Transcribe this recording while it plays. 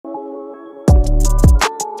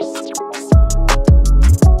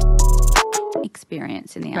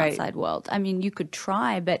experience in the outside world. I mean, you could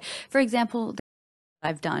try, but for example,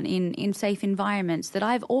 I've done in safe environments that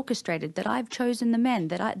I've orchestrated, that I've chosen the men,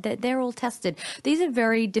 that they're all tested. These are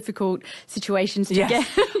very difficult situations to get.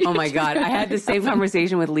 Oh my God. I had the same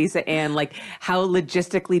conversation with Lisa Ann, like how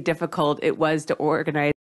logistically difficult it was to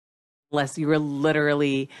organize unless you were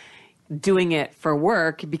literally doing it for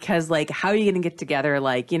work, because like, how are you going to get together,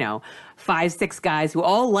 like, 5, 6 guys who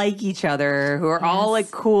all like each other, who are all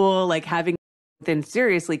like cool, like having within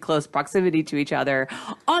seriously close proximity to each other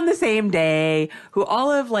on the same day, who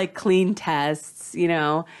all have like clean tests,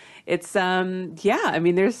 it's, I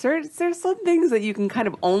mean, there's some things that you can kind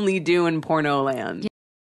of only do in porno land.